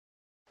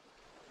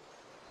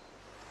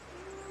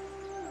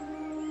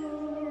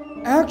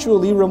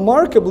Actually,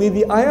 remarkably,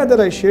 the ayah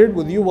that I shared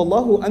with you,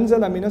 Wallahu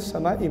anzala minas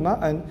sama'i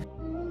ma'an,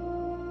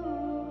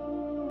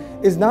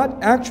 is not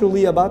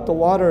actually about the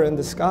water and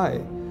the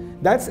sky.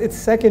 That's its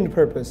second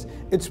purpose.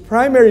 Its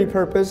primary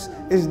purpose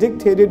is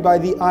dictated by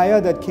the ayah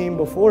that came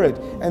before it.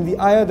 And the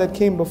ayah that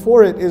came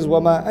before it is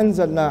وَمَا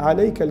أَنزَلْنَا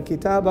عَلَيْكَ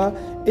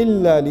الْكِتَابَ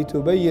إِلَّا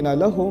لِتُبَيِّنَ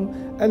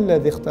لَهُمْ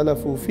الَّذِي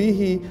اخْتَلَفُوا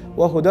فِيهِ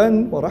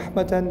وَهُدًى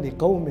وَرَحْمَةً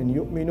لِقَوْمٍ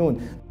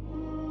يُؤْمِنُونَ.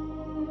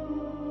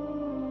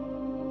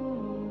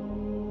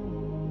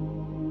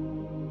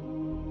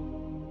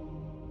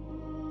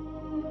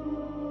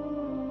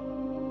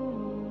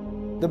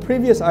 The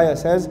previous ayah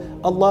says,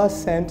 Allah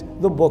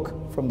sent the book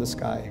from the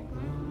sky.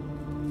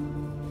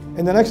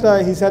 In the next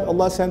ayah, He said,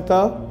 Allah sent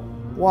the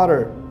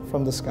water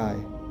from the sky.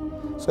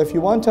 So if you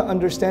want to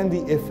understand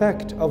the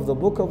effect of the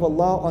book of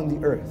Allah on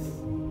the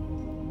earth,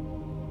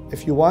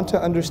 if you want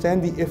to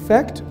understand the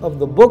effect of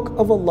the book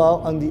of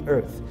Allah on the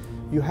earth,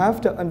 you have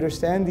to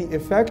understand the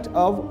effect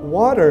of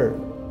water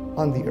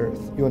on the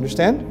earth. You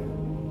understand?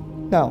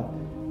 Now,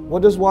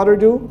 what does water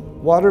do?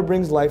 Water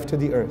brings life to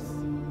the earth.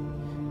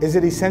 Is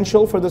it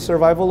essential for the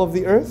survival of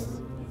the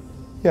earth?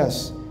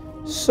 Yes.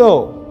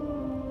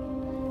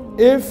 So,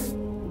 if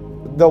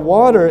the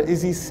water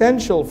is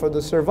essential for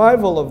the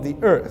survival of the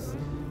earth,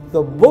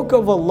 the book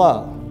of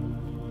Allah,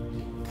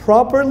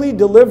 properly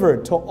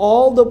delivered to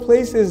all the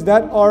places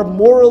that are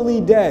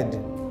morally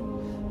dead,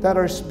 that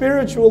are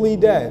spiritually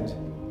dead,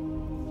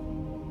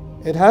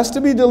 it has to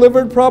be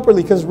delivered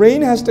properly, because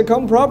rain has to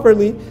come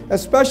properly,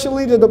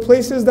 especially to the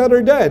places that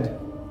are dead.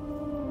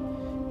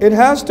 It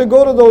has to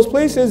go to those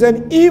places,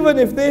 and even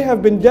if they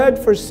have been dead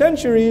for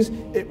centuries,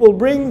 it will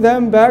bring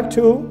them back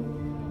to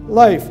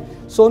life.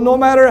 So no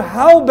matter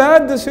how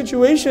bad the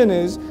situation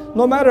is,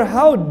 no matter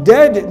how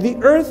dead the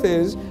earth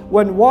is,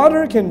 when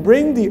water can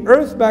bring the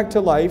earth back to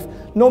life,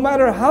 no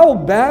matter how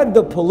bad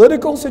the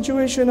political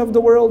situation of the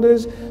world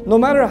is, no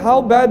matter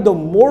how bad the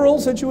moral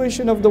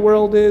situation of the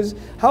world is,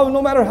 no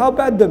matter how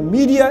bad the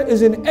media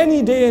is in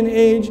any day and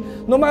age,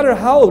 no matter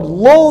how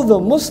low the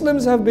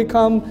Muslims have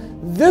become,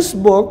 this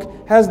book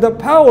has the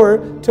power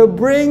to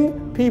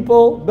bring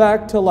people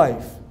back to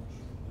life.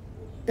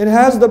 It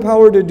has the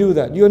power to do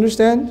that. You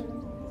understand?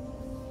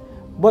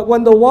 But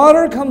when the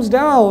water comes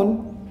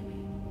down,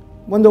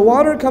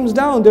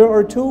 there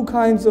are two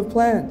kinds of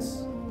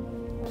plants.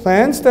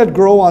 Plants that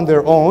grow on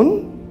their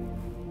own,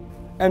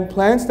 and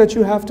plants that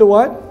you have to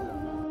what?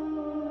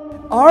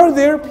 Are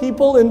there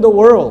people in the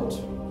world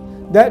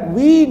that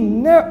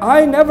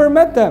I never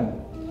met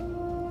them?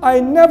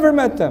 I never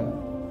met them.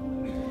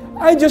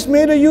 I just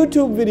made a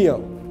YouTube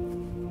video.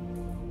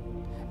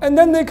 And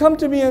then they come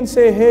to me and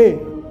say, hey,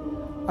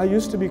 I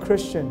used to be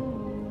Christian.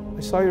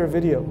 I saw your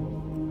video.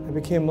 I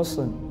became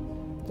Muslim.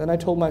 Then I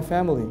told my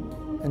family,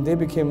 and they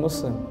became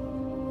Muslim.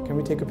 Can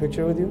we take a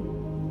picture with you?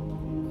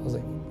 I was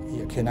like,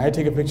 yeah, can I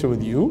take a picture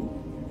with you?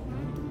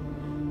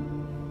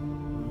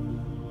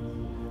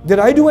 Did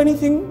I do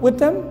anything with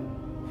them?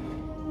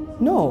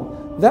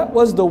 No. That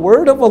was the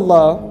word of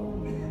Allah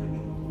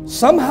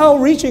somehow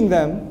reaching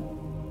them,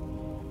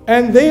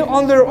 and they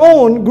on their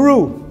own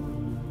grew.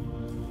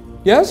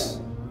 Yes?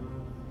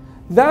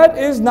 That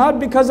is not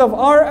because of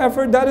our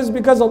effort, that is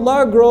because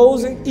Allah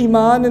grows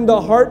iman in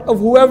the heart of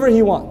whoever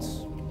He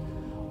wants.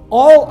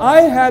 All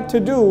I had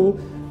to do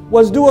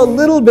was do a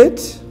little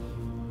bit,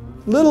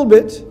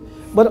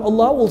 but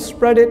Allah will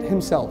spread it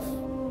Himself.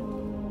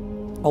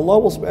 Allah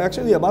will,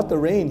 actually about the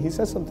rain, He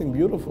says something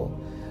beautiful.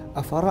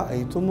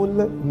 أَفَرَأَيْتُمُ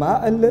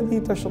الْمَاءَ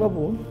الَّذِي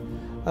تَشْرَبُونَ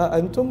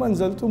أَأَنْتُمْ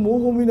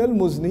أَنزَلْتُمُوهُ مِنَ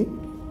الْمُزْنِ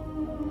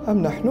أَمْ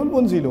نَحْنُ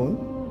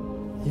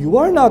الْمُنزِلُونَ. You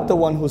are not the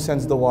one who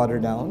sends the water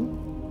down.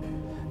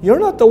 You're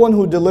not the one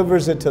who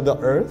delivers it to the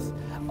earth.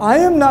 I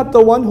am not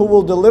the one who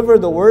will deliver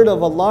the word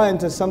of Allah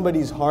into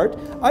somebody's heart.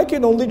 I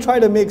can only try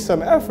to make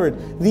some effort.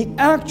 The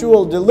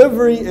actual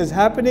delivery is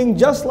happening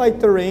just like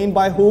the rain.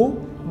 By who?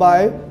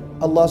 By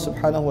Allah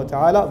subhanahu wa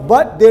ta'ala.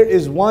 But there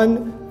is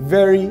one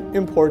very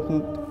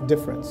important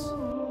difference.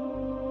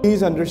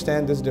 Please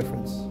understand this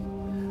difference.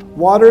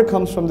 Water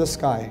comes from the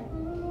sky.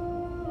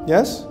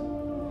 Yes?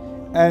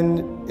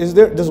 And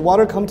does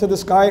water come to the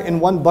sky in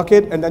one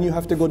bucket and then you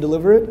have to go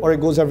deliver it? Or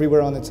it goes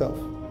everywhere on itself?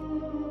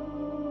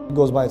 It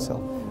goes by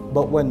itself.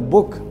 But when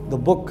the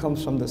book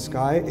comes from the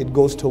sky, it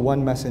goes to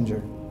one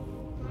messenger.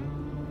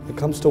 It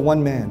comes to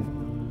one man.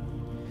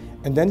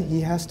 And then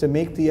he has to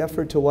make the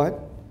effort to what?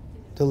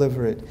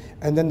 Deliver it.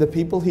 And then the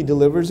people he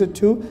delivers it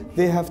to,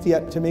 they have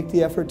to make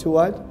the effort to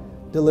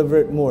what? Deliver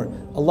it more.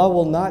 Allah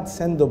will not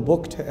send the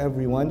book to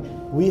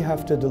everyone. We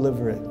have to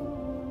deliver it.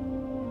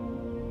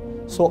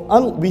 So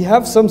we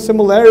have some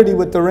similarity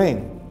with the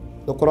rain.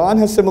 The Quran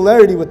has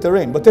similarity with the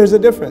rain, but there's a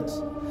difference.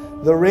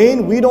 The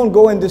rain, we don't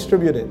go and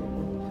distribute it.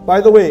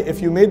 By the way,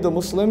 if you made the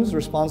Muslims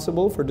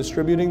responsible for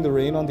distributing the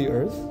rain on the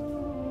earth,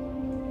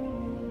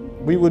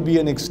 we would be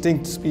an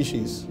extinct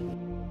species.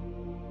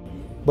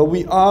 But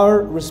we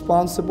are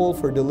responsible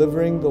for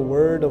delivering the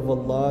word of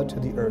Allah to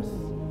the earth.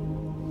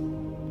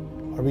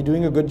 Are we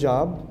doing a good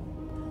job?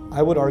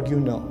 I would argue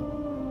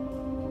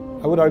no.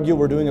 I would argue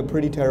we're doing a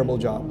pretty terrible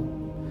job.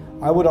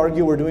 I would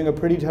argue we're doing a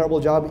pretty terrible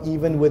job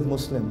even with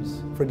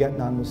Muslims. Forget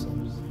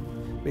non-Muslims.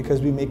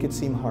 Because we make it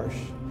seem harsh.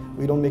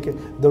 We don't make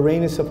it. The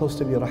rain is supposed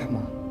to be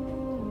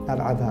rahmah, not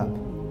adhab.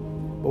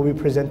 But we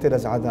present it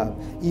as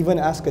adhab. Even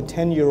ask a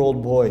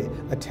 10-year-old boy,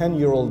 a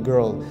 10-year-old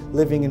girl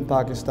living in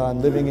Pakistan,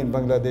 living in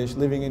Bangladesh,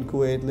 living in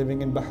Kuwait,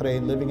 living in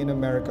Bahrain, living in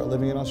America,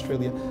 living in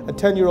Australia, a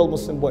 10-year-old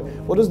Muslim boy.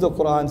 What does the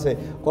Quran say?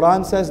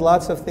 Quran says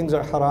lots of things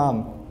are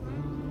haram.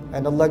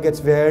 And Allah gets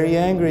very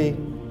angry.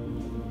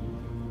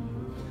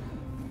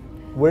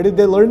 Where did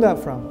they learn that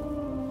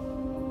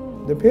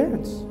from? Their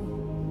parents.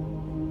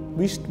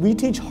 We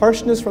teach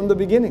harshness from the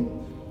beginning.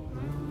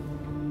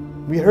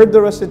 We heard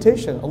the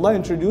recitation. Allah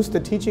introduced the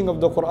teaching of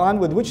the Quran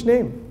with which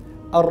name?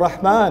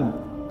 Ar-Rahman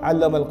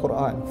allama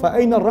al-Quran.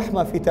 فَأَيْنَ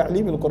الرَّحْمَةِ فِي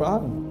تَعْلِيمِ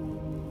الْقُرْآنِ.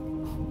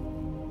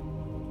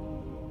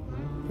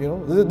 You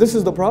know, this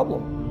is the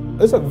problem.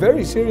 It's a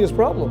very serious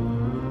problem.